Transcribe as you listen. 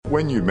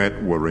When you met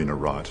Warina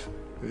Wright,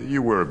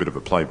 you were a bit of a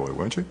playboy,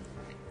 weren't you?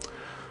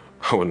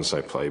 I wouldn't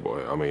say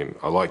playboy. I mean,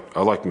 I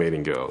like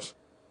meeting girls.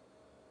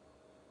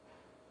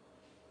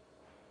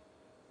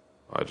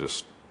 I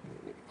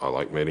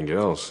like meeting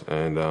girls,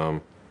 and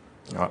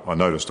I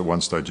noticed at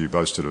one stage you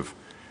boasted of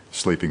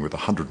sleeping with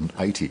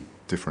 180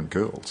 different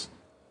girls.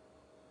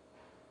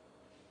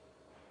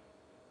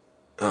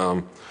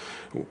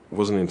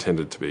 Wasn't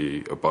intended to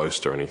be a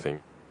boast or anything.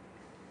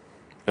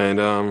 And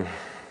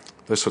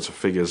those sorts of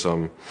figures,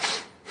 you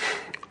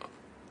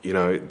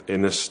know,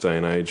 in this day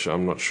and age,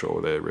 I'm not sure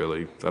they're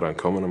really that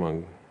uncommon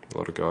among a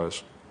lot of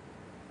guys.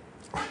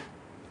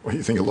 Well,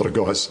 you think a lot of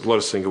guys... A lot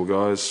of single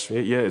guys.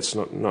 Yeah, it's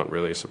not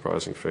really a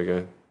surprising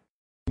figure.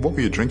 What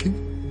were you drinking?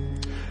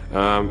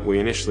 We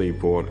initially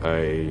bought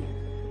a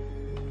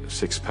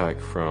 6-pack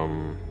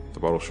from the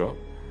bottle shop.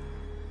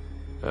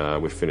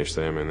 We finished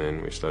them and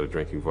then we started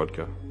drinking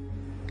vodka.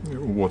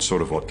 What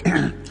sort of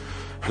vodka?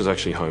 It was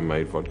actually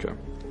homemade vodka.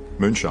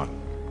 Moonshine?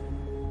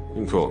 You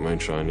can call it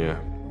moonshine, yeah.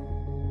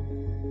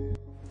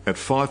 At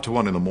 5 to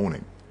 1 in the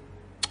morning,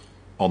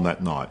 on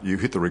that night, you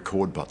hit the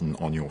record button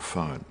on your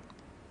phone.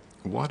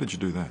 Why did you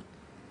do that?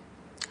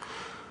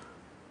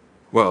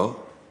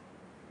 Well,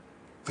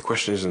 the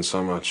question isn't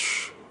so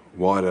much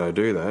why did I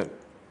do that,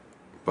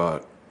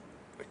 but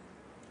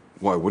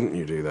why wouldn't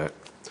you do that?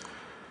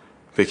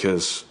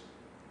 Because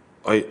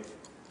I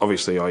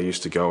used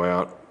to go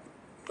out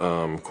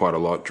quite a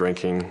lot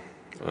drinking.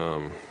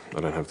 I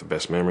don't have the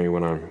best memory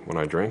when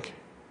I drink,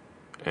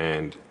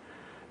 and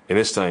in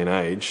this day and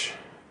age,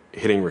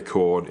 hitting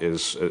record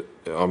is,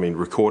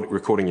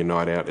 recording your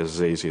night out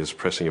is as easy as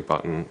pressing a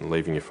button and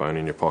leaving your phone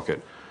in your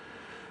pocket.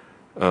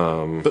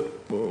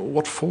 But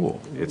what for?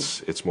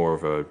 It's more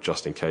of a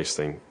just-in-case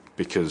thing,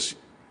 because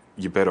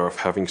you're better off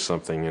having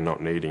something and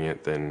not needing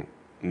it than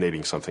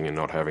needing something and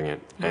not having it.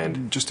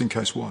 And just in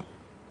case what?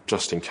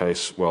 Just in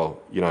case,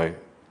 well, you know,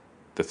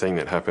 the thing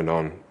that happened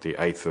on the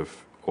 8th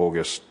of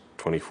August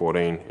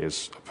 2014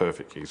 is a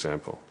perfect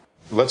example.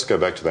 Let's go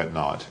back to that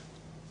night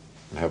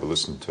and have a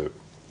listen to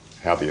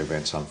how the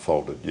events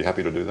unfolded. You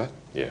happy to do that?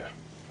 Yeah.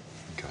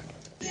 Okay.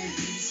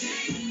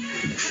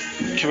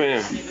 Come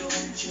here.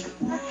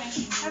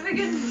 Have a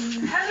good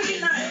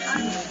night.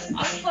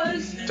 I'll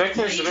close. Don't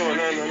close the door.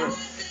 No.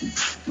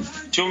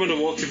 Do you want me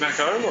to walk you back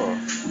home or? No,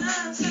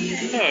 it's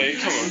okay. No,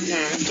 come on. No,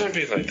 don't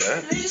be like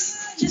that.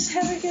 Just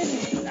have a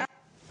good night.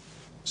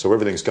 So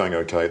everything's going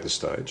okay at this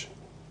stage,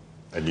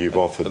 and you've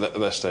offered... At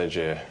that stage,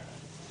 yeah.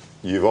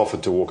 You've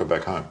offered to walk her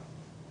back home?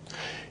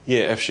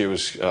 Yeah, if she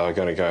was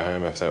going to go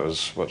home, if that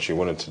was what she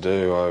wanted to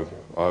do,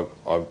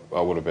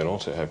 I would have been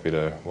also happy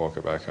to walk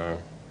her back home.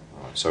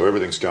 So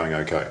everything's going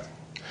okay?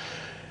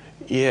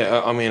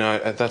 Yeah, I mean,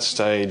 at that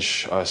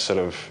stage, I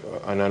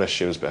noticed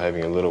she was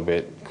behaving a little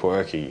bit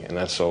quirky, and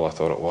that's all I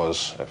thought it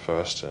was at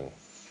first. And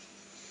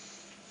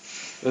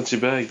that's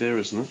your bag there,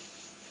 isn't it?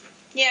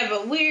 Yeah,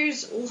 but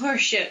where's her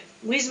shit?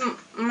 Where's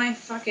my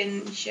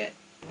fucking shit?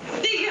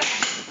 There you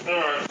go.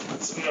 Alright,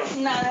 that's enough.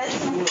 No,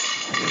 that's not.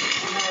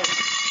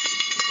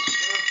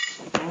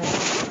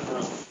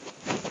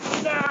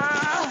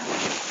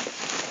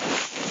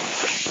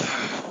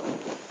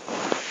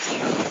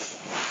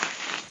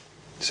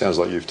 Sounds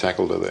like you've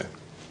tackled her there.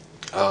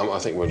 I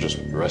think we're just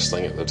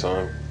wrestling at the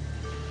time.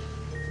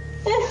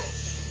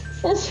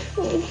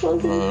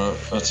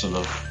 That's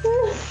enough.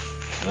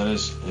 That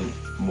is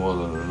more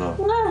than enough.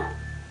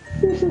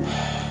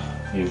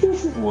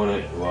 You've worn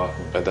out your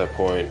welcome. At that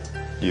point,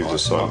 You've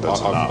decided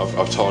that's enough.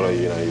 I've told her,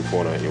 you know, you've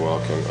worn out your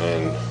welcome,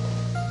 and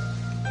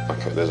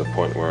there's a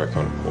point where I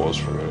kind of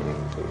paused for a minute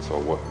and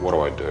thought, what do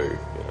I do?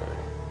 You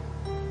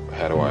know,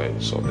 how do I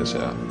sort this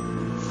out?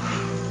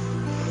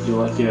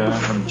 You're lucky I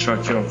haven't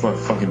chucked you off my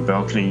fucking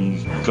balcony,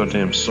 you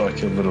goddamn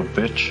psycho little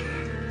bitch.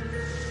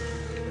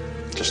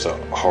 Just a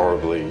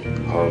horribly,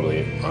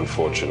 horribly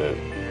unfortunate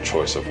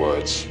choice of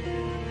words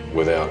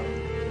without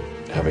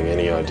having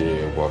any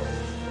idea what,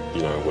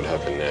 you know, would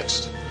happen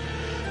next.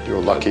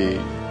 You're lucky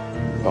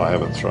I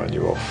haven't thrown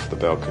you off the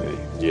balcony.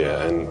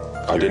 Yeah, and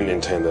I didn't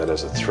intend that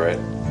as a threat.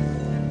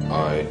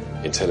 I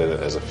intended it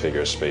as a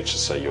figure of speech to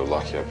say, you're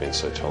lucky I've been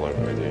so tolerant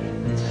with you.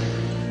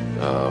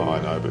 I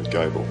know, but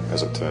Gable,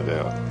 as it turned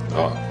out.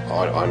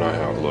 I know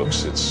how it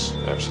looks. It's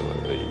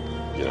absolutely,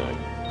 you know,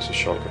 it's a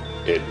shocker.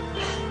 It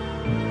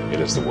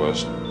is the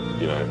worst,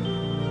 you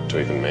know, to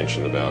even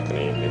mention the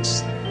balcony.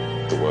 It's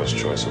the worst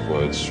choice of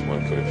words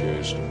one could have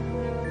used.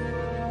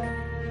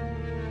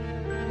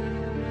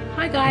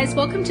 Hi guys,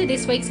 welcome to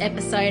this week's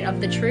episode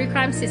of the True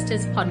Crime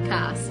Sisters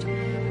podcast.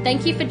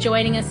 Thank you for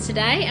joining us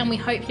today, and we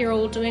hope you're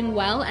all doing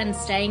well and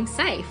staying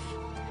safe.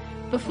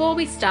 Before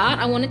we start,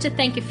 I wanted to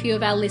thank a few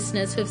of our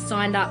listeners who have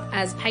signed up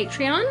as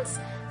Patreons.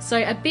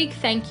 So a big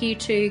thank you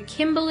to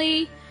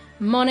Kimberly,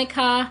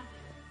 Monica,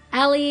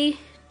 Ali,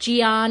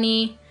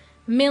 Gianni,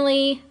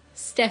 Millie,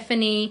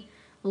 Stephanie,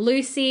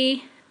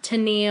 Lucy,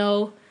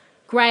 Tennille,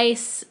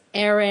 Grace,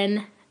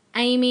 Erin,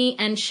 Amy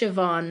and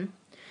Siobhan.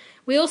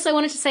 We also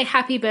wanted to say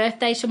happy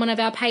birthday to one of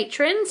our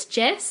patrons,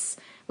 Jess.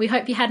 We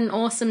hope you had an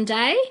awesome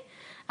day.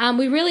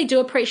 We really do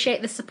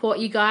appreciate the support,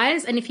 you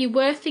guys. And if you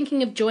were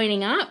thinking of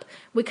joining up,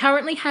 we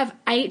currently have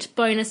 8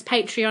 bonus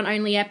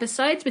Patreon-only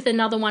episodes with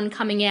another one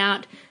coming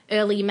out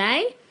early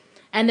May.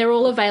 And they're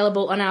all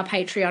available on our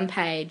Patreon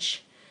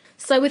page.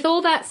 So with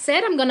all that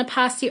said, I'm going to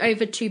pass you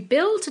over to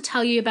Bill to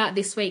tell you about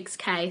this week's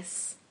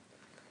case.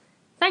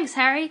 Thanks,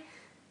 Harry.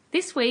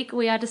 This week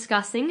we are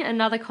discussing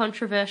another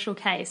controversial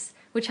case,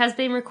 which has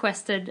been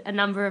requested a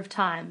number of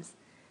times.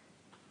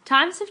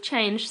 Times have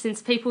changed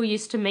since people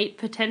used to meet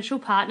potential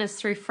partners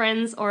through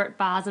friends or at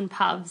bars and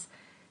pubs.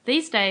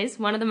 These days,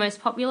 one of the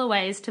most popular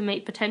ways to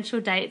meet potential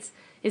dates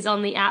is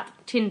on the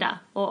app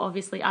Tinder, or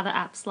obviously other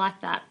apps like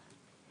that.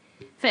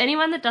 For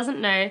anyone that doesn't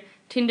know,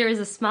 Tinder is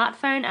a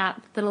smartphone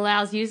app that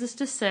allows users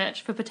to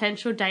search for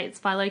potential dates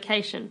by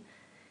location.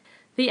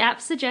 The app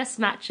suggests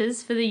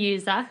matches for the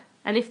user,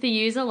 and if the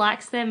user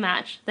likes their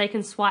match, they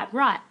can swipe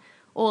right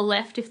or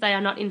left if they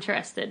are not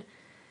interested.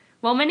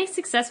 While many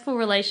successful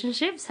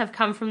relationships have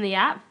come from the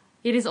app,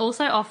 it is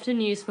also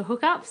often used for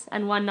hookups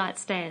and one-night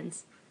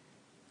stands.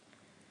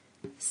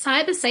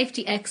 Cyber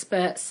safety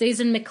expert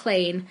Susan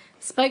McLean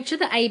spoke to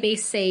the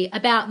ABC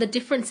about the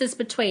differences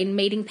between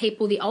meeting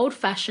people the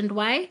old-fashioned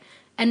way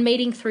and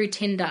meeting through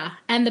Tinder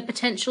and the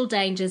potential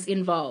dangers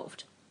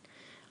involved.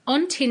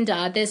 On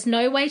Tinder, there's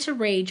no way to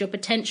read your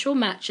potential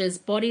match's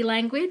body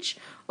language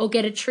or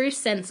get a true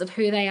sense of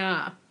who they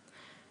are.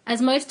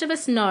 As most of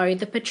us know,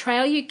 the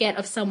portrayal you get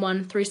of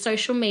someone through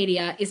social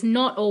media is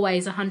not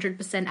always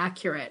 100%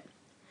 accurate.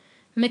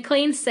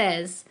 McLean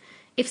says,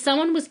 if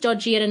someone was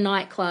dodgy at a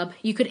nightclub,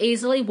 you could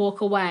easily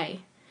walk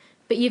away,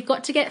 but you've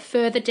got to get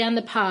further down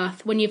the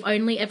path when you've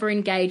only ever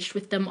engaged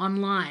with them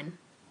online.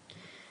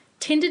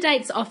 Tinder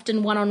dates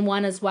often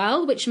one-on-one as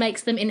well, which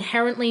makes them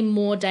inherently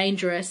more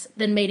dangerous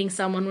than meeting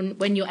someone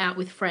when you're out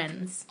with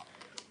friends.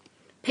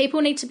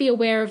 People need to be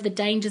aware of the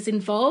dangers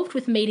involved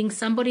with meeting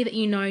somebody that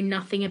you know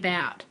nothing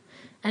about.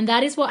 And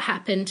that is what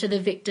happened to the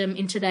victim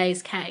in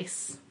today's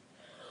case.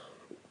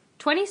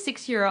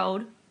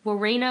 26-year-old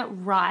Warina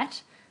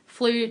Wright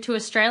flew to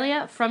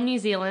Australia from New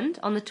Zealand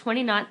on the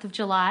 29th of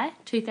July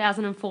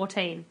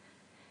 2014.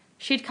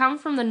 She'd come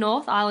from the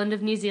North Island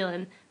of New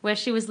Zealand, where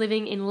she was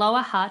living in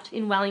Lower Hutt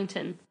in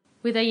Wellington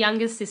with her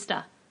younger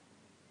sister.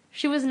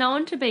 She was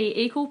known to be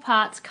equal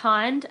parts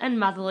kind and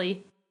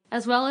motherly,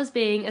 as well as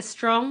being a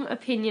strong,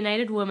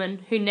 opinionated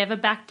woman who never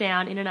backed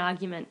down in an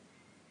argument.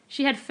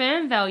 She had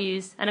firm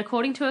values and,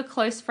 according to a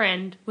close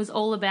friend, was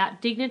all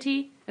about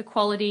dignity,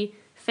 equality,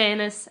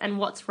 fairness and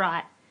what's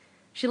right.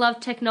 She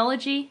loved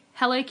technology,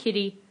 Hello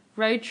Kitty,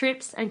 road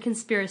trips and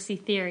conspiracy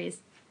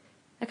theories.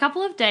 A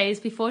couple of days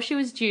before she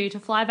was due to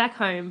fly back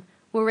home,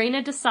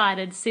 Warina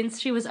decided since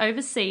she was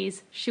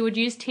overseas she would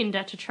use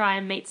Tinder to try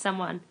and meet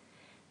someone.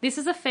 This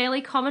is a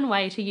fairly common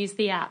way to use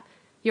the app.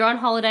 You're on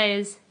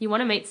holidays, you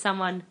want to meet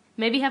someone,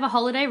 maybe have a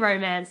holiday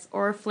romance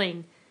or a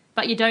fling,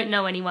 but you don't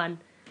know anyone.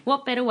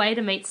 What better way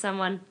to meet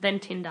someone than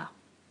Tinder?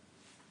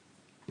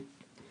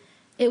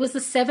 It was the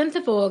 7th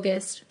of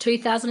August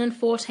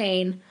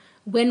 2014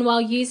 when, while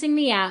using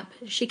the app,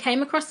 she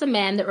came across a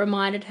man that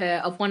reminded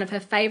her of one of her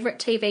favourite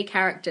TV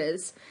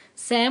characters,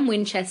 Sam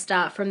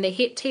Winchester from the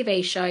hit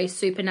TV show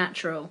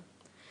Supernatural.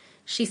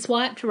 She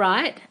swiped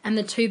right and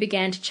the two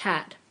began to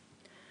chat.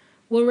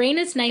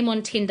 Warina's name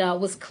on Tinder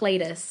was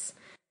Cletus,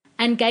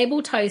 and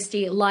Gable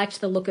Toasty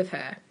liked the look of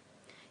her.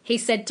 He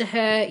said to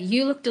her,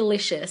 "You look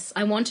delicious.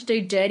 I want to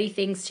do dirty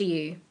things to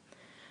you."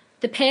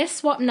 The pair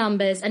swapped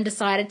numbers and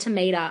decided to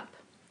meet up.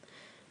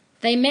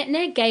 They met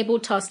near Gable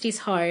Tosty's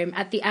home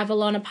at the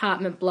Avalon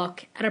apartment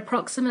block at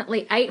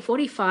approximately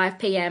 8:45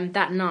 p.m.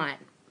 that night.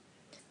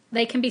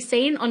 They can be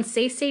seen on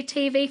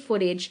CCTV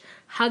footage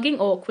hugging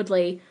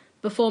awkwardly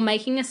before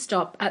making a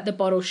stop at the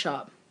bottle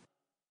shop.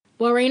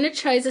 Warina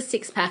chose a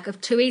six-pack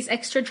of Tooheys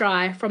Extra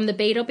Dry from the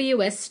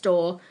BWS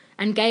store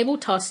and Gable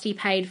Tosty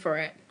paid for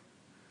it.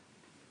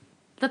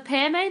 The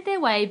pair made their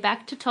way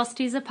back to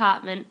Tosty's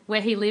apartment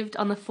where he lived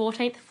on the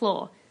 14th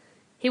floor.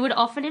 He would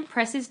often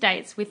impress his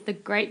dates with the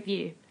great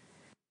view.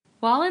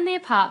 While in the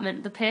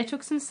apartment, the pair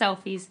took some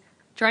selfies,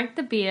 drank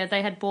the beer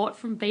they had bought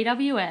from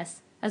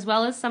BWS, as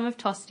well as some of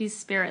Tosty's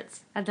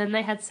spirits, and then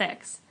they had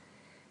sex.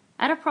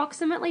 At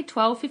approximately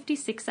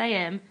 12:56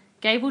 a.m,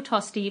 Gable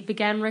Tosty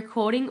began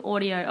recording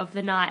audio of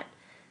the night.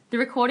 The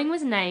recording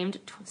was named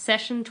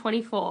Session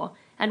 24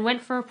 and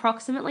went for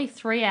approximately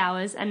 3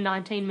 hours and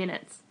 19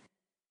 minutes.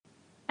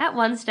 At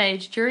one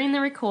stage during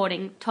the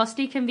recording,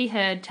 Tosty can be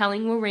heard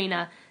telling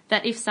Warina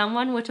that if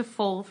someone were to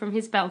fall from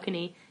his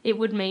balcony, it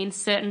would mean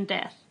certain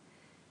death.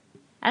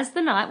 As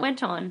the night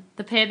went on,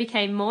 the pair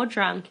became more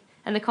drunk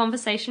and the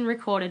conversation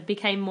recorded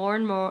became more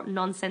and more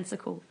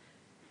nonsensical.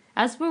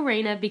 As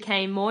Warina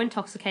became more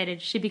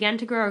intoxicated, she began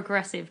to grow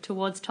aggressive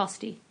towards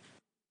Tosty.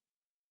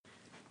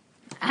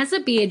 As a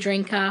beer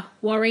drinker,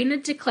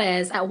 Warina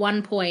declares at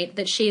one point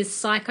that she is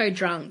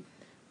psycho-drunk,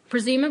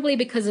 presumably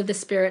because of the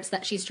spirits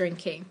that she's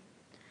drinking.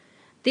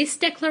 This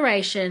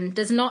declaration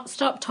does not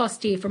stop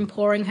Tosty from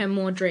pouring her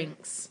more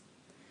drinks.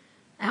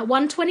 At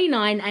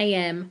 1:29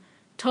 a.m,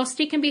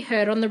 Tosty can be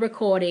heard on the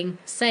recording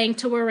saying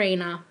to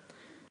Warina,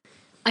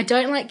 "I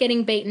don't like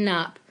getting beaten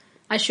up.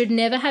 I should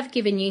never have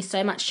given you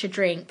so much to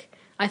drink.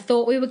 I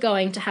thought we were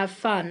going to have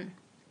fun.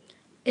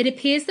 It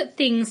appears that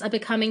things are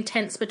becoming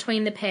tense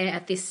between the pair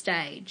at this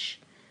stage.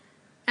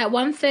 At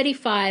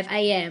 1:35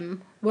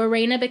 a.m,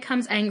 Warina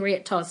becomes angry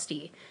at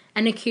Tosti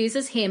and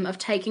accuses him of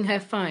taking her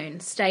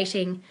phone,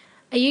 stating,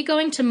 "Are you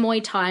going to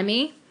Muay Thai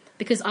me?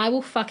 Because I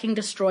will fucking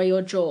destroy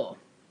your jaw."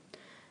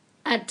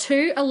 At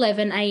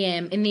 2:11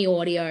 a.m. in the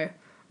audio,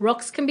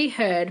 rocks can be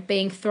heard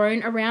being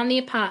thrown around the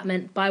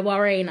apartment by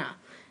Warina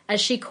as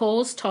she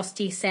calls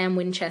Tosti Sam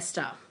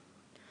Winchester.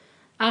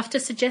 After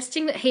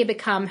suggesting that he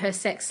become her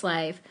sex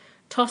slave,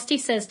 Tosti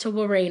says to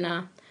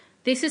Warina,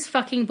 "This is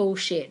fucking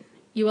bullshit.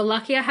 You are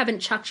lucky I haven't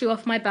chucked you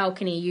off my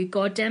balcony, you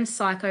goddamn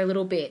psycho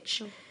little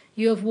bitch.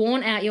 You have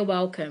worn out your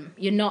welcome.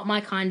 You're not my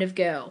kind of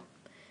girl."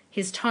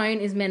 His tone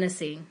is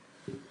menacing.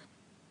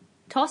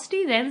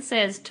 Tosti then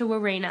says to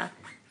Warina,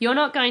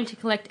 "You're not going to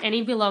collect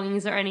any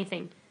belongings or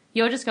anything.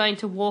 You're just going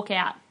to walk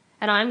out,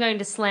 and I'm going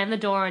to slam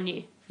the door on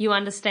you. You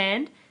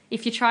understand?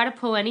 If you try to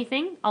pull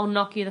anything, I'll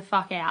knock you the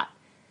fuck out."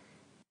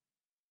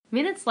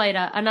 Minutes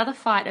later, another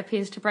fight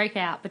appears to break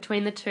out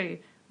between the two,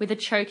 with a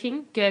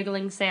choking,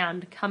 gurgling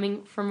sound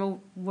coming from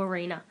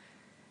Warina.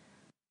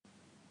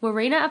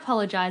 Warina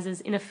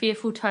apologises in a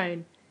fearful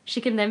tone.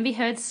 She can then be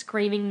heard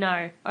screaming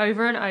no,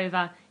 over and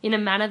over, in a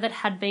manner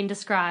that had been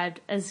described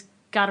as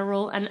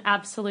guttural and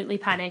absolutely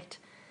panicked.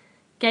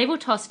 Gable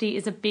Tosti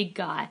is a big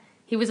guy.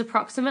 He was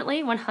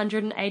approximately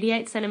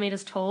 188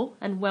 centimetres tall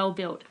and well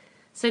built,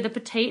 so the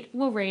petite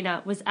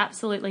Warina was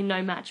absolutely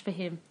no match for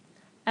him.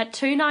 At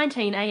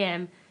 2:19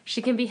 a.m,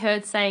 she can be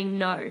heard saying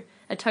no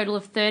a total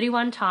of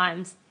 31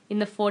 times in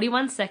the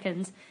 41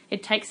 seconds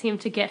it takes him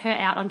to get her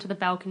out onto the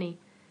balcony.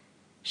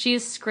 She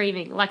is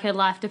screaming like her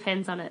life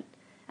depends on it,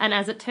 and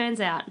as it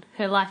turns out,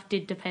 her life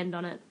did depend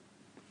on it.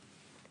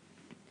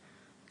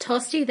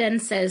 Tosti then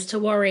says to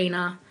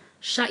Warina,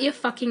 "Shut your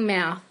fucking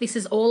mouth, this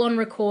is all on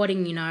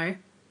recording, you know."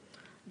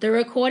 The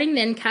recording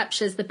then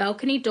captures the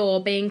balcony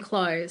door being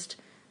closed,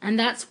 and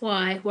that's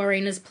why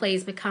Warina's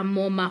pleas become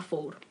more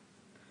muffled.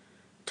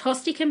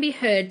 Tosti can be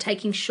heard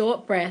taking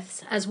short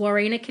breaths as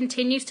Warina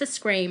continues to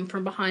scream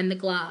from behind the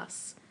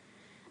glass.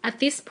 At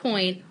this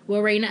point,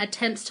 Warina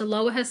attempts to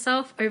lower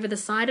herself over the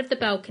side of the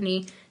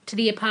balcony to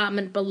the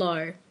apartment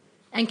below,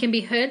 and can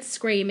be heard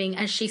screaming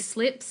as she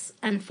slips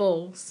and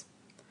falls.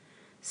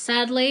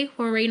 Sadly,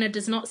 Warina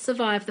does not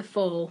survive the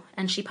fall,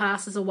 and she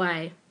passes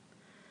away.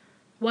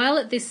 While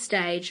at this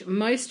stage,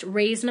 most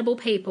reasonable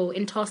people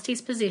in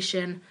Tosti's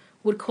position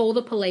would call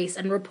the police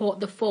and report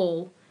the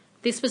fall,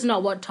 this was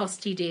not what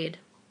Tosti did.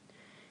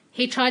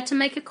 He tried to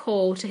make a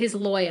call to his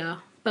lawyer,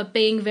 but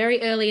being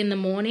very early in the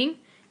morning,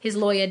 his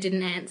lawyer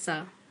didn't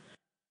answer.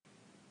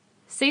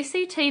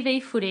 CCTV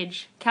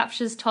footage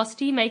captures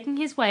Tosti making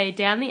his way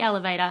down the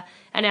elevator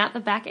and out the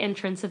back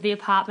entrance of the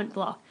apartment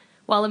block,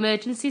 while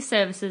emergency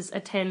services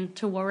attend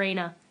to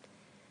Warina.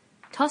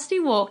 Tosti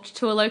walked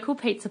to a local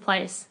pizza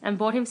place and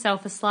bought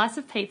himself a slice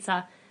of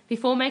pizza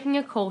before making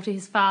a call to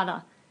his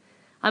father.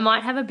 "I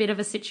might have a bit of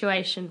a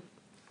situation."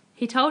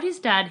 He told his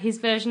dad his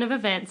version of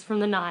events from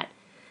the night,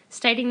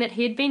 stating that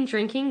he had been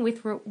drinking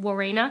with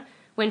Warina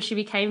when she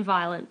became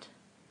violent.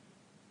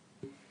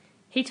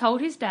 He told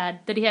his dad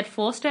that he had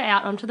forced her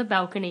out onto the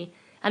balcony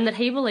and that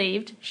he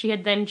believed she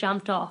had then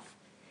jumped off.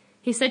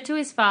 He said to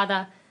his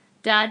father,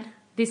 "Dad,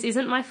 this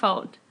isn't my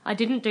fault. I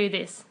didn't do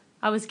this.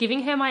 I was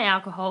giving her my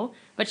alcohol,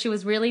 but she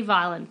was really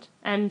violent,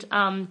 and,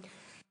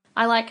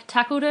 I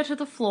tackled her to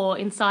the floor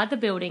inside the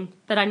building,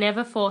 but I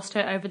never forced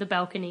her over the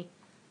balcony."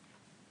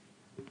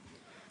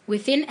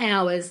 Within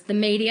hours, the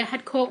media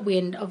had caught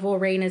wind of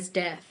Warina's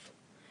death,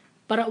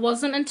 but it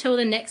wasn't until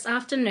the next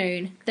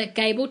afternoon that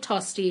Gable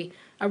Tosti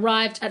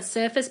arrived at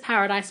Surfers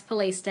Paradise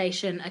Police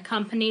Station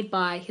accompanied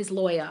by his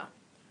lawyer.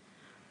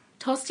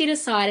 Tosti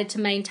decided to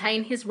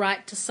maintain his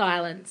right to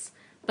silence,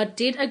 but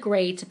did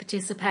agree to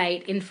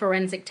participate in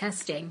forensic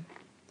testing.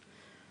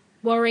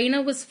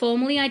 Warina was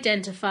formally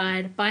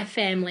identified by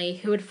family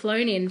who had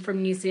flown in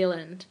from New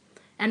Zealand,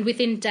 and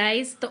within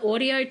days the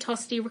audio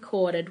Tosti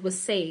recorded was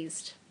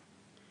seized.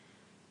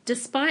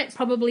 Despite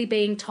probably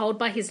being told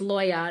by his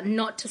lawyer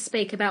not to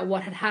speak about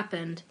what had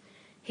happened,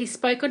 he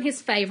spoke on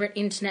his favourite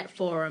internet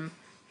forum,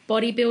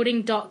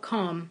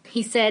 bodybuilding.com.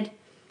 He said,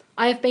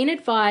 "I have been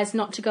advised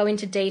not to go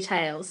into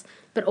details,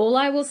 but all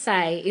I will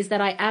say is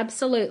that I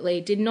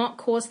absolutely did not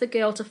cause the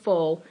girl to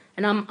fall,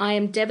 and I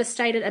am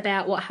devastated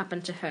about what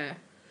happened to her."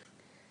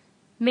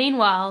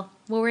 Meanwhile,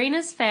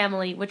 Warina's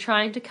family were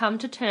trying to come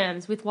to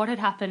terms with what had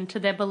happened to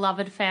their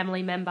beloved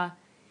family member.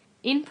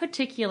 In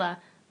particular,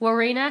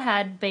 Warina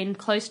had been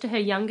close to her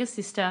younger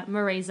sister,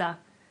 Marisa,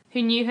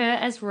 who knew her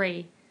as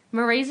Ree.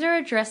 Marisa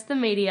addressed the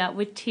media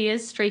with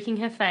tears streaking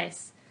her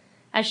face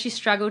as she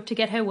struggled to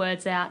get her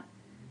words out.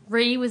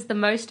 "Ree was the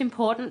most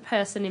important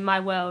person in my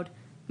world.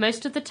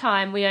 Most of the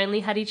time we only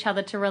had each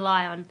other to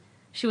rely on.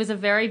 She was a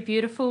very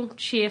beautiful,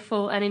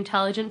 cheerful and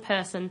intelligent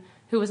person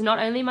who was not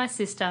only my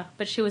sister,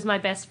 but she was my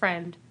best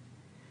friend."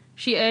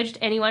 She urged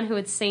anyone who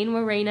had seen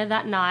Warina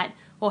that night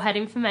or had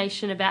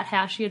information about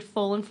how she had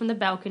fallen from the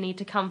balcony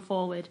to come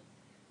forward.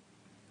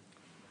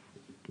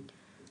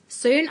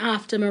 Soon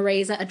after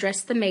Marisa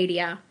addressed the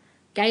media,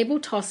 Gable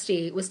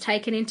Tosti was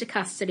taken into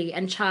custody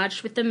and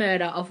charged with the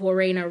murder of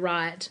Warina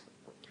Wright.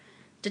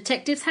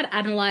 Detectives had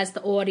analysed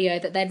the audio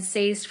that they'd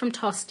seized from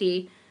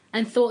Tosti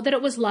and thought that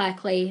it was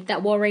likely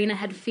that Warina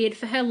had feared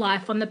for her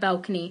life on the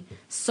balcony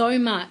so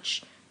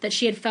much that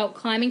she had felt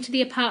climbing to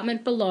the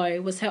apartment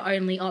below was her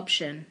only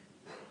option.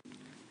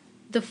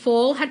 The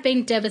fall had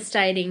been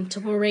devastating to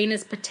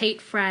Warina's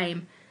petite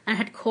frame and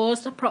had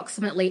caused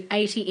approximately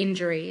 80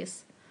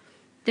 injuries.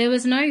 There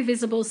was no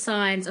visible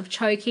signs of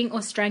choking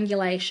or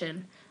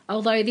strangulation,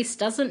 although this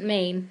doesn't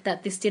mean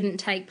that this didn't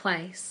take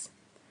place.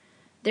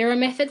 There are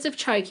methods of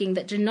choking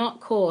that do not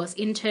cause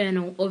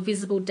internal or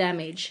visible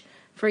damage,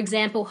 for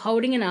example,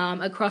 holding an arm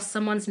across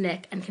someone's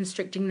neck and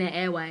constricting their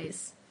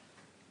airways.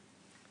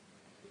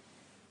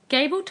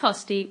 Gable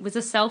Tosti was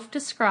a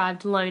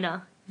self-described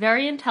loner,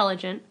 very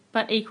intelligent,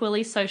 but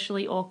equally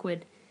socially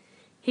awkward.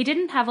 He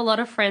didn't have a lot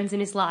of friends in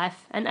his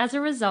life, and as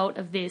a result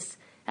of this,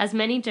 as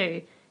many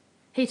do,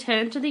 he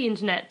turned to the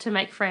internet to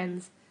make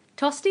friends.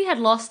 Tosti had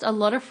lost a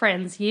lot of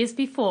friends years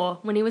before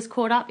when he was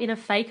caught up in a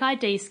fake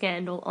ID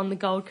scandal on the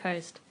Gold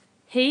Coast.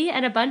 He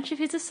and a bunch of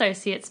his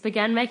associates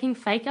began making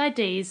fake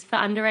IDs for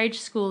underage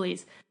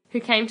schoolies who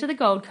came to the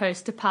Gold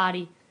Coast to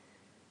party.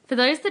 For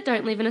those that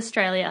don't live in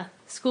Australia,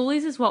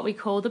 schoolies is what we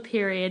call the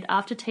period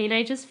after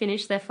teenagers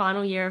finish their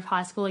final year of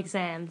high school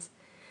exams.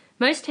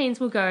 Most teens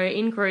will go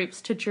in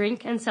groups to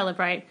drink and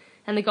celebrate,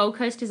 and the Gold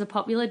Coast is a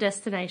popular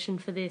destination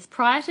for this.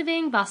 Prior to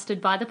being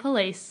busted by the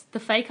police, the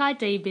fake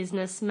ID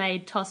business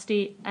made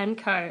Tosti and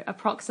co.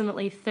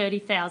 approximately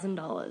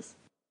 $30,000.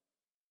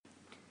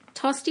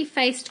 Tosti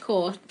faced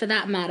court for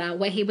that matter,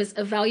 where he was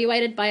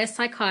evaluated by a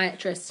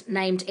psychiatrist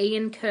named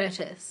Ian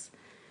Curtis.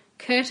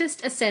 Curtis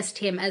assessed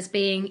him as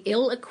being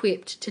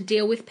ill-equipped to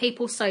deal with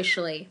people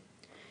socially.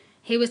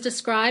 He was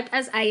described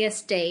as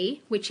ASD,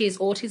 which is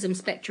autism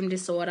spectrum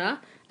disorder,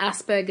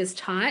 Asperger's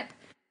type,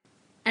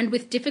 and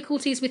with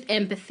difficulties with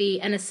empathy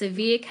and a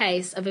severe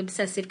case of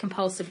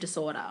obsessive-compulsive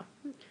disorder.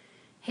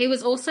 He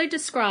was also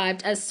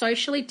described as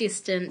socially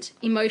distant,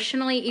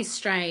 emotionally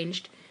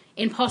estranged,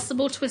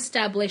 impossible to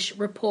establish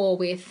rapport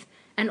with,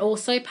 and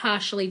also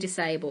partially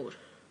disabled.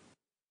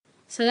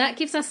 So that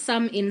gives us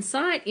some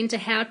insight into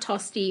how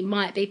Tosti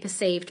might be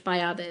perceived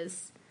by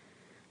others.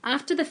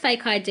 After the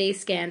fake ID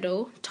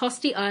scandal,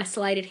 Tosti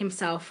isolated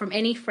himself from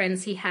any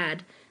friends he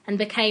had and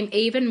became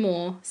even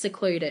more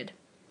secluded.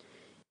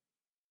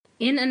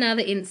 In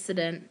another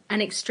incident,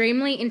 an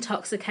extremely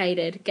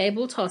intoxicated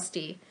Gable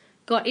Tosti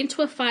got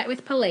into a fight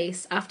with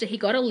police after he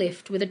got a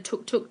lift with a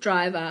tuk-tuk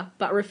driver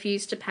but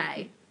refused to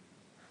pay.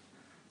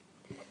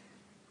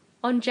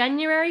 On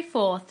January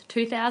 4th,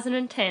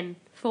 2010,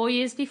 4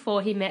 years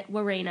before he met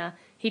Warina,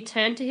 he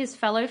turned to his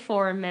fellow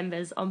forum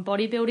members on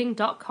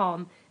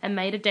bodybuilding.com and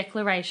made a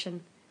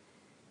declaration.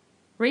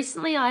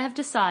 Recently I have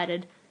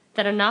decided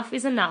that enough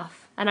is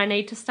enough and I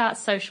need to start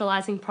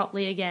socialising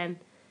properly again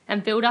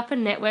and build up a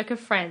network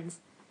of friends.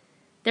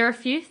 There are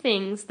few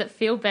things that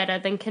feel better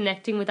than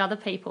connecting with other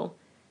people,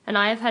 and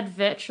I have had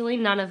virtually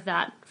none of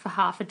that for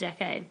half a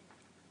decade.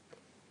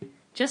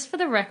 Just for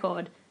the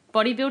record,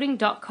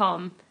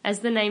 bodybuilding.com, as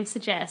the name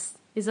suggests,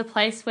 is a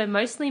place where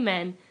mostly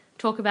men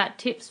talk about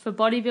tips for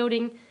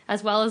bodybuilding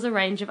as well as a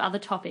range of other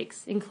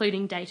topics,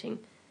 including dating.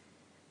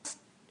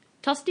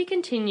 Tosti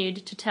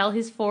continued to tell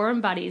his forum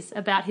buddies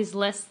about his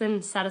less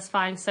than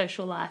satisfying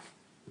social life.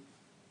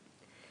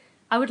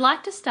 I would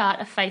like to start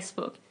a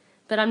Facebook,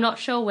 but I'm not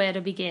sure where to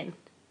begin,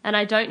 and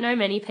I don't know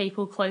many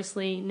people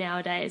closely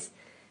nowadays,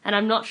 and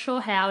I'm not sure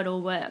how it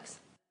all works.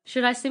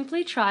 Should I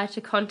simply try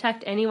to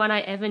contact anyone I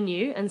ever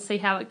knew and see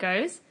how it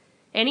goes?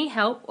 Any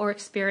help or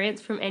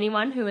experience from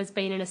anyone who has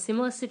been in a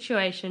similar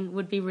situation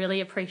would be really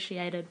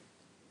appreciated.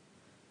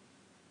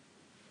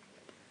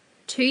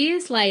 2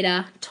 years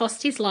later,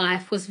 Tosti's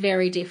life was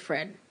very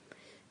different.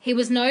 He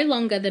was no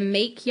longer the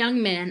meek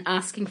young man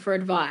asking for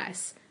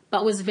advice,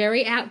 but was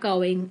very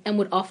outgoing and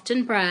would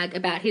often brag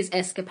about his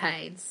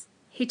escapades.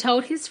 He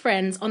told his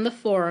friends on the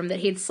forum that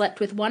he had slept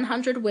with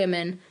 100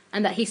 women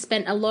and that he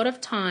spent a lot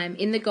of time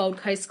in the Gold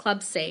Coast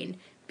club scene,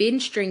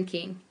 binge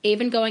drinking,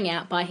 even going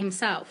out by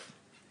himself.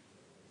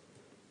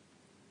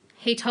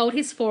 He told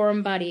his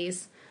forum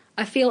buddies,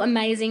 "I feel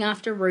amazing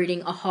after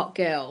rooting a hot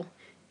girl.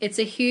 It's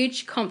a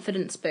huge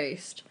confidence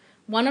boost.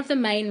 One of the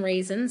main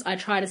reasons I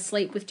try to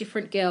sleep with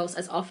different girls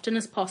as often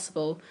as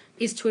possible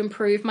is to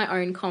improve my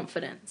own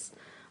confidence.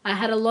 I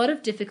had a lot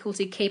of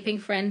difficulty keeping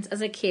friends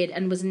as a kid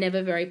and was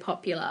never very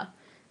popular.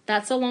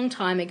 That's a long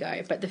time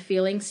ago, but the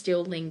feeling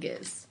still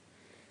lingers."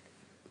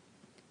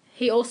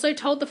 He also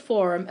told the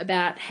forum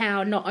about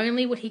how not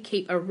only would he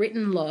keep a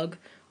written log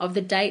of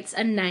the dates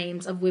and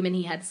names of women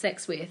he had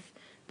sex with,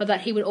 but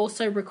that he would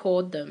also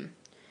record them.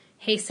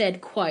 He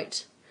said,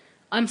 quote,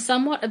 "I'm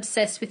somewhat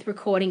obsessed with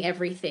recording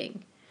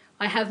everything.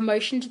 I have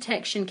motion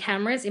detection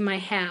cameras in my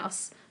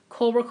house,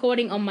 call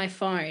recording on my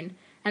phone,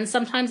 and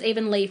sometimes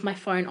even leave my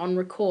phone on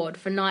record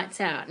for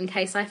nights out in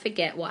case I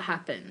forget what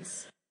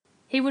happens."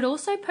 He would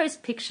also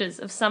post pictures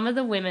of some of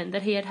the women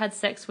that he had had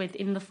sex with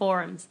in the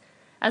forums,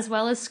 as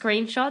well as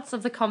screenshots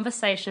of the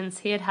conversations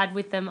he had had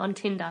with them on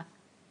Tinder.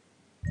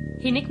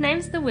 He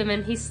nicknames the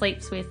women he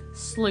sleeps with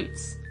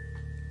sloots.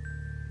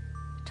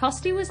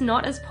 Tosti was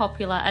not as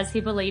popular as he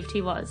believed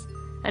he was,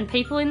 and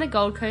people in the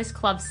Gold Coast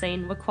club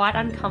scene were quite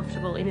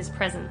uncomfortable in his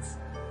presence.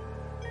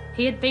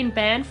 He had been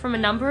banned from a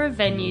number of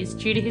venues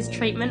due to his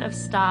treatment of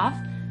staff,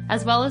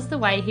 as well as the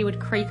way he would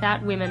creep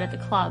out women at the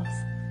clubs.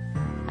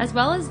 As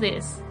well as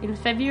this, in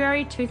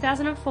February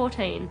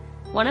 2014,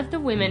 one of the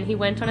women he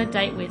went on a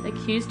date with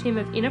accused him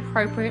of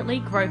inappropriately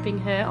groping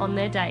her on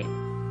their date.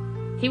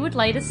 He would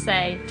later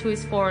say to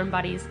his forum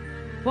buddies,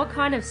 "What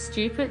kind of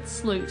stupid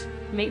sloot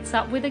meets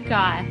up with a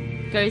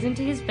guy, goes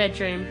into his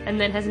bedroom, and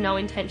then has no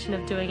intention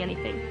of doing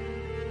anything?"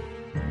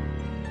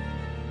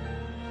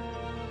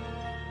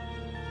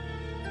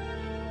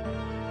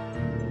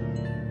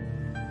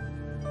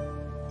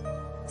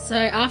 So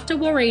after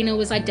Warina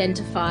was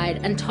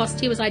identified and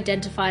Tosti was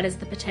identified as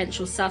the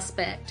potential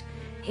suspect,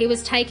 he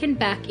was taken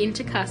back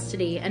into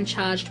custody and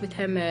charged with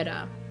her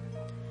murder.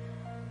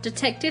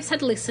 Detectives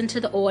had listened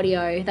to the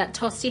audio that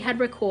Tosti had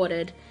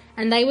recorded,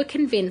 and they were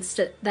convinced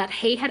that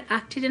he had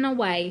acted in a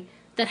way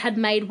that had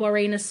made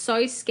Warina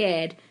so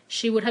scared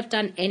she would have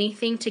done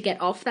anything to get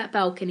off that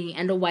balcony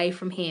and away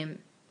from him.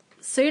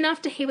 Soon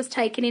after he was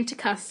taken into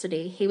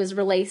custody, he was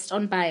released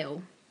on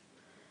bail.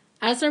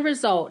 As a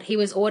result, he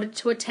was ordered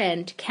to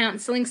attend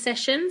counselling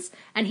sessions,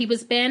 and he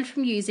was banned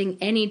from using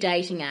any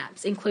dating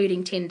apps,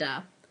 including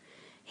Tinder.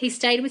 He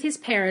stayed with his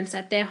parents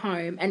at their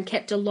home and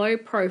kept a low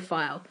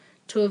profile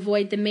to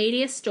avoid the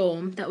media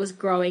storm that was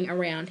growing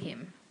around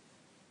him.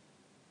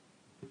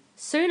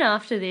 Soon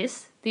after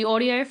this, the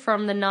audio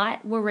from the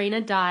night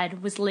Warina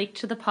died was leaked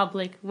to the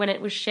public when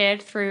it was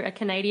shared through a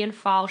Canadian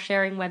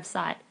file-sharing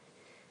website.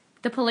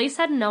 The police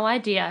had no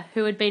idea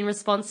who had been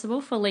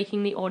responsible for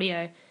leaking the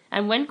audio,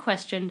 and when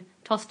questioned,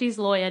 Tosti's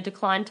lawyer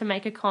declined to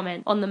make a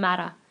comment on the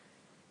matter.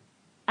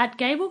 At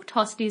Gable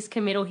Tosti's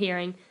committal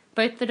hearing,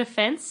 both the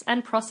defence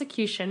and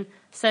prosecution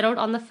settled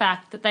on the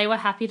fact that they were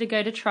happy to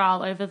go to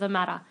trial over the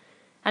matter,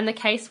 and the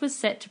case was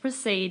set to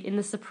proceed in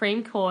the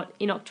Supreme Court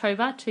in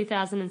October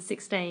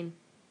 2016.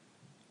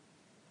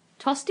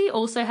 Tosti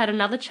also had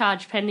another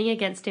charge pending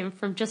against him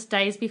from just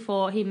days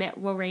before he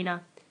met Warina.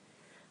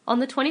 On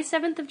the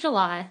 27th of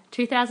July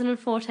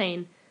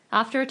 2014,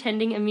 after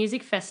attending a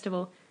music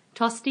festival,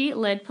 Tosti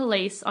led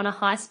police on a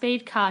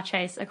high-speed car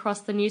chase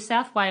across the New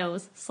South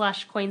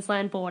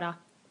Wales/Queensland border.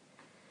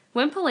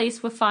 When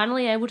police were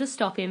finally able to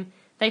stop him,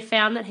 they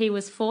found that he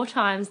was 4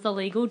 times the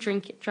legal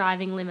drink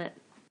driving limit.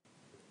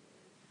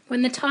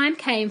 When the time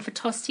came for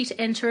Tosti to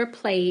enter a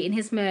plea in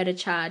his murder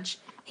charge,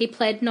 he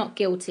pled not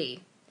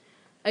guilty.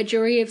 A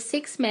jury of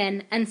 6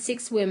 men and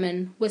 6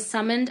 women was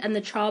summoned and the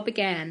trial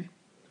began.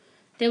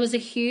 There was a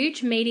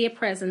huge media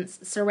presence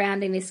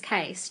surrounding this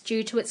case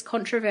due to its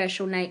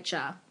controversial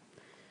nature.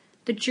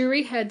 The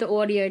jury heard the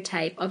audio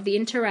tape of the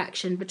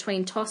interaction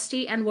between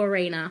Tosti and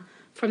Warina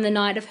from the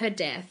night of her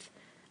death,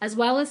 as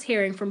well as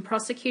hearing from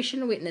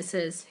prosecution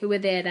witnesses who were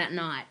there that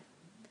night.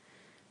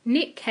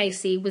 Nick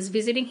Casey was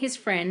visiting his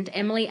friend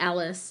Emily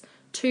Alice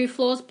 2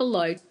 floors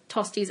below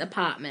Tosti's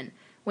apartment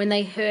when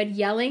they heard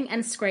yelling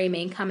and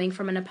screaming coming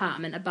from an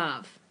apartment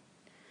above.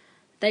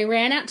 They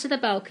ran out to the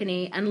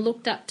balcony and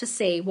looked up to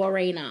see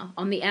Warina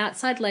on the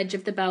outside ledge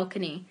of the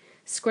balcony,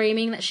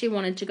 screaming that she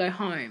wanted to go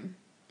home.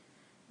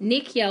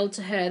 Nick yelled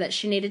to her that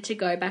she needed to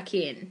go back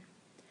in.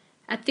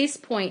 At this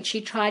point, she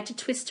tried to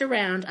twist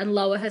around and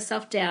lower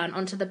herself down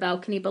onto the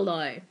balcony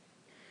below.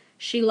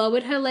 She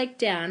lowered her leg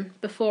down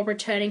before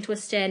returning to a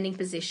standing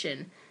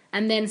position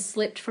and then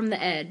slipped from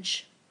the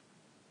edge.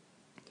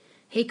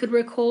 He could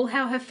recall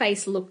how her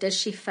face looked as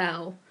she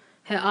fell.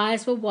 Her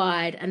eyes were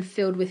wide and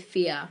filled with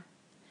fear.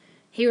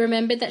 He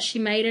remembered that she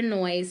made a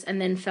noise and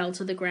then fell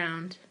to the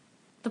ground.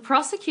 The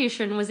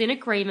prosecution was in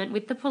agreement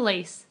with the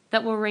police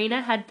that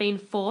Warina had been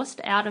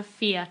forced out of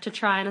fear to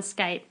try and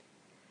escape.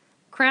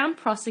 Crown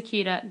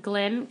Prosecutor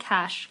Glenn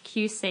Cash,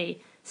 QC,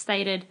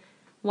 stated,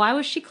 "Why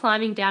was she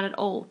climbing down at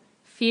all?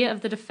 Fear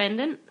of the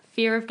defendant,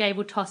 fear of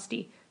Gable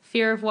Tosti,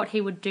 fear of what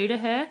he would do to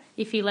her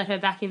if he let her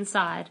back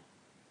inside."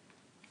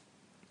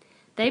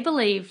 They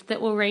believed that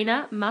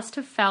Warina must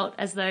have felt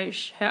as though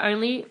her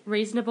only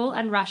reasonable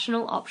and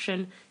rational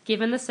option,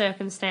 given the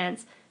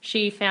circumstance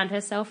she found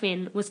herself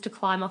in, was to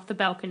climb off the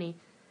balcony.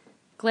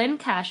 Glenn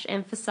Cash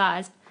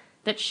emphasised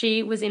that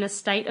she was in a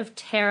state of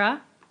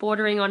terror,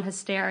 bordering on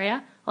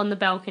hysteria, on the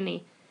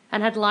balcony,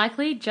 and had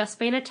likely just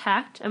been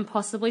attacked and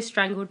possibly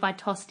strangled by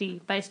Tosti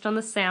based on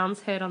the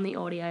sounds heard on the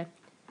audio.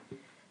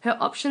 Her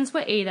options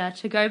were either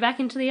to go back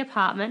into the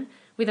apartment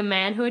with a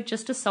man who had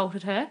just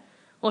assaulted her,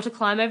 or to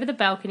climb over the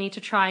balcony to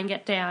try and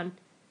get down.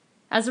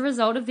 As a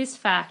result of this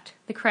fact,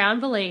 the Crown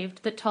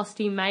believed that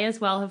Tosti may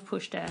as well have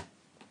pushed her.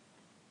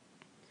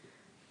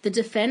 The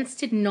defence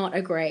did not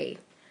agree.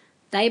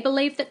 They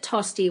believed that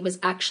Tosti was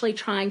actually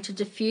trying to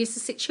defuse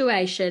the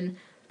situation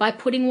by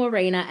putting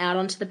Warina out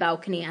onto the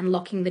balcony and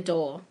locking the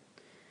door.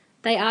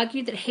 They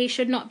argued that he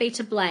should not be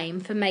to blame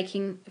for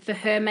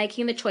her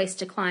making the choice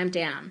to climb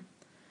down.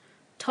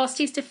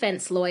 Tosti's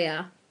defence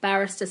lawyer,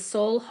 Barrister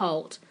Saul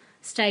Holt,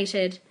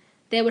 stated,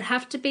 "There would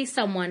have to be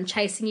someone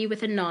chasing you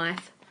with a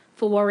knife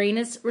for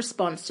Warrina's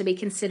response to be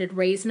considered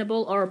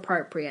reasonable or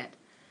appropriate.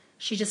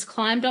 She just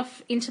climbed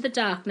off into the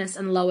darkness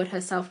and lowered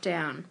herself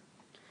down.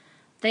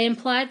 They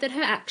implied that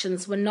her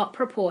actions were not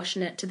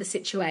proportionate to the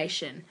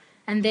situation,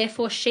 and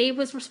therefore she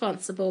was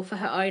responsible for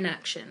her own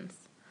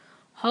actions.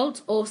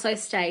 Holt also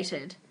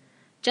stated,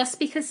 "Just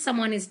because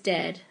someone is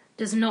dead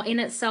does not in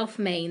itself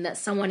mean that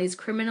someone is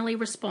criminally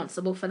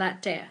responsible for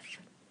that death."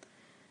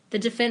 The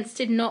defence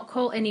did not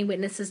call any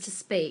witnesses to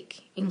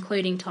speak,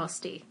 including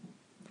Tosti.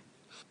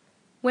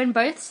 When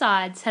both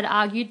sides had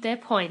argued their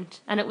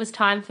point and it was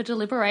time for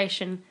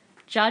deliberation,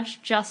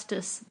 Judge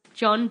Justice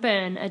John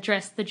Byrne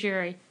addressed the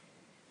jury.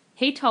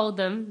 He told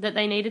them that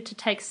they needed to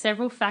take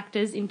several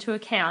factors into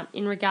account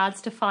in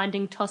regards to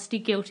finding Tosti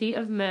guilty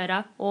of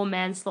murder or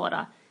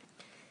manslaughter.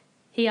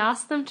 He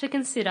asked them to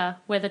consider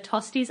whether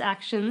Tosti's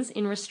actions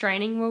in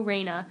restraining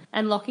Warina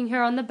and locking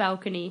her on the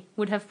balcony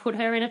would have put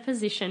her in a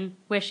position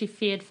where she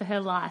feared for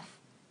her life.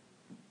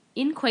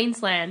 In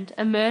Queensland,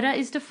 a murder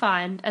is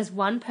defined as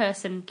one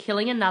person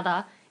killing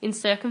another in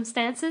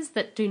circumstances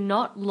that do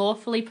not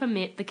lawfully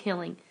permit the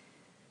killing.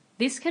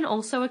 This can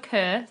also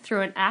occur through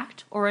an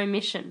act or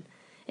omission.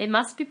 It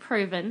must be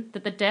proven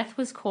that the death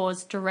was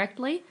caused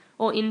directly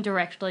or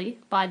indirectly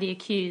by the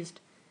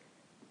accused.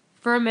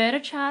 For a murder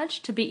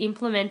charge to be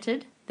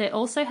implemented, there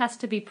also has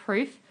to be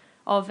proof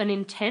of an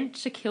intent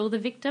to kill the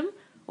victim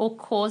or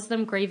cause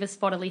them grievous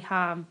bodily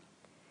harm.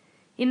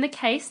 In the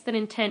case that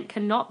intent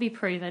cannot be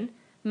proven,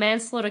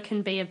 manslaughter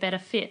can be a better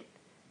fit.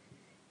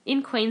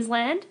 In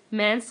Queensland,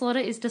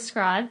 manslaughter is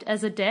described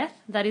as a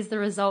death that is the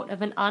result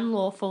of an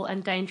unlawful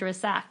and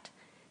dangerous act,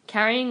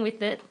 carrying with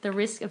it the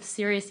risk of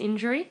serious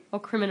injury or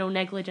criminal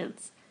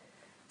negligence.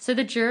 So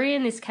the jury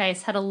in this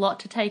case had a lot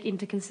to take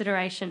into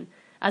consideration,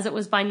 as it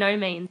was by no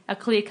means a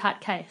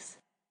clear-cut case.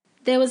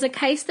 There was a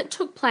case that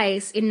took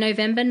place in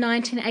November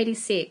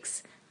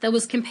 1986 that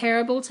was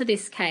comparable to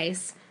this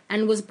case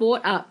and was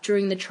brought up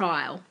during the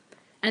trial,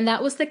 and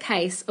that was the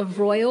case of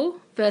Royal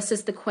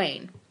versus the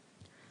Queen.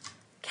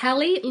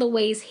 Callie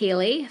Louise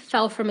Healy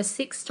fell from a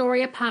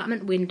 6-story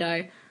apartment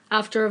window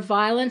after a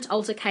violent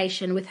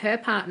altercation with her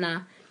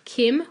partner,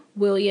 Kim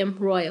William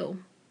Royal.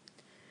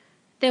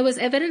 There was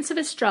evidence of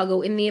a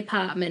struggle in the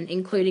apartment,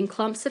 including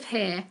clumps of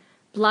hair,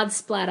 blood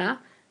splatter,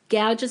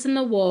 gouges in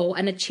the wall,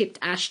 and a chipped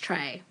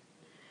ashtray.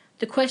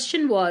 The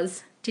question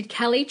was, did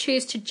Callie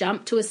choose to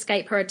jump to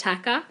escape her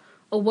attacker,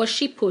 or was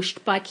she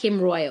pushed by Kim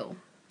Royal?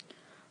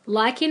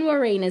 Like in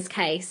Warrina's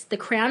case, the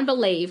Crown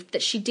believed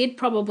that she did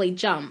probably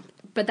jump,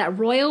 but that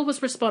Royal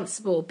was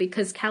responsible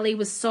because Callie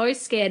was so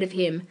scared of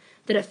him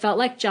that it felt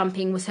like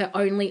jumping was her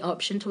only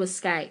option to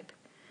escape.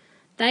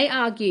 They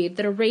argued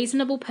that a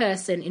reasonable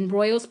person in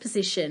Royal's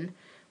position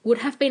would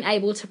have been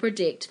able to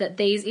predict that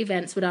these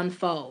events would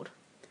unfold.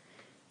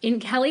 In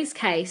Callie's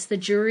case, the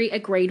jury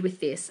agreed with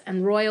this,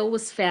 and Royal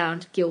was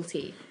found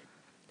guilty.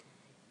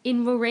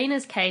 In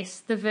Warrina's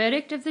case, the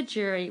verdict of the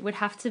jury would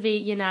have to be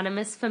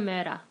unanimous for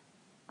murder.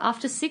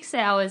 After 6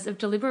 hours of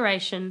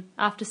deliberation,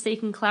 after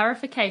seeking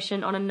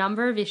clarification on a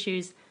number of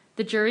issues,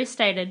 the jury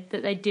stated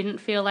that they didn't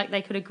feel like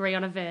they could agree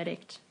on a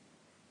verdict.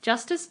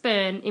 Justice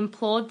Byrne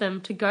implored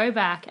them to go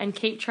back and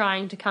keep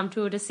trying to come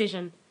to a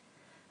decision.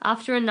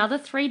 After another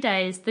 3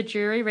 days, the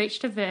jury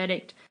reached a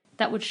verdict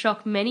that would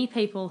shock many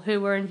people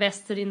who were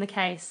invested in the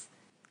case.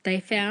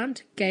 They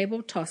found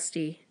Gable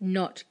Tosti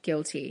not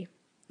guilty.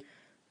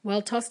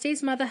 While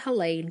Tosti's mother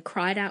Helene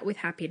cried out with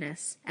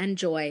happiness and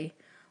joy,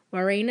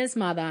 Warrina's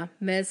mother,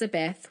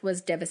 Merzabeth,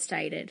 was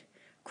devastated,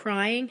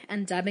 crying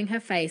and dabbing her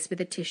face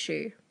with a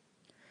tissue.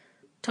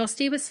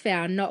 Tosti was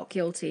found not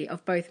guilty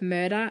of both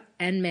murder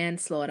and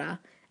manslaughter,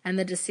 and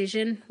the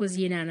decision was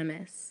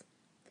unanimous.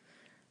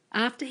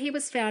 After he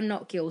was found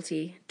not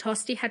guilty,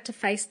 Tosti had to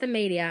face the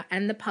media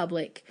and the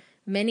public,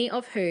 many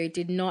of who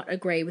did not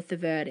agree with the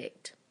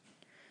verdict.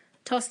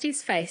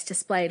 Tosti's face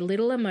displayed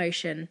little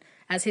emotion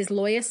as his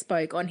lawyer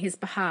spoke on his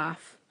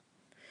behalf.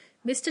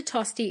 Mr.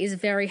 Tosti is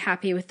very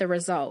happy with the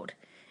result.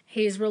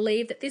 He is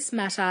relieved that this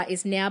matter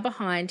is now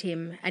behind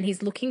him and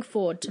he's looking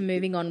forward to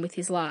moving on with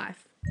his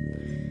life.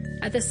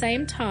 At the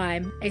same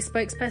time, a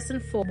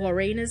spokesperson for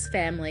Warrina's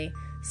family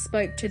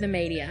spoke to the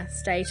media,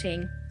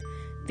 stating,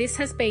 "This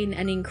has been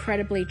an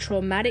incredibly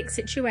traumatic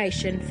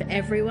situation for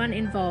everyone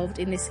involved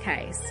in this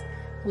case,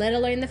 let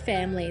alone the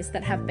families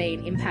that have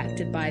been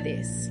impacted by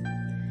this."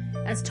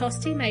 As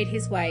Tosti made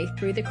his way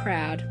through the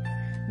crowd,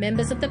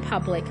 members of the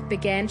public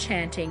began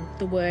chanting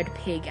the word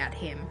pig at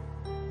him.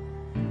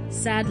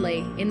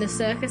 Sadly, in the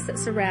circus that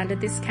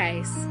surrounded this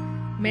case,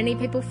 many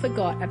people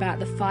forgot about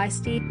the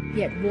feisty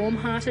yet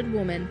warm-hearted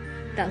woman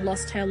that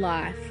lost her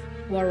life,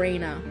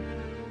 Warrina.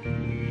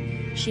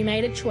 She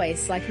made a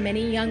choice, like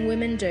many young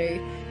women do,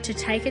 to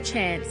take a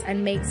chance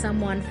and meet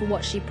someone for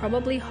what she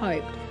probably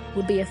hoped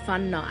would be a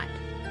fun night.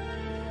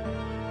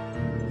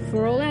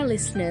 For all our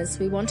listeners,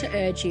 we want to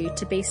urge you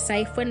to be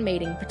safe when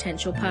meeting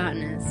potential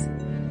partners.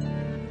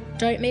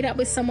 Don't meet up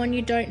with someone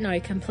you don't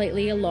know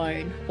completely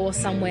alone or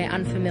somewhere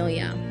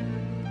unfamiliar.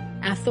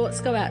 Our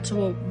thoughts go out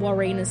to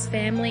Warrina's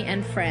family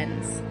and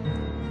friends.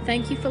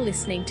 Thank you for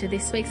listening to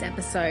this week's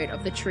episode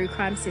of the True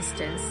Crime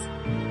Sisters.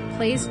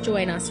 Please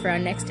join us for our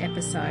next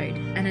episode,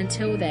 and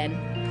until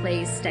then,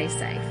 please stay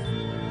safe.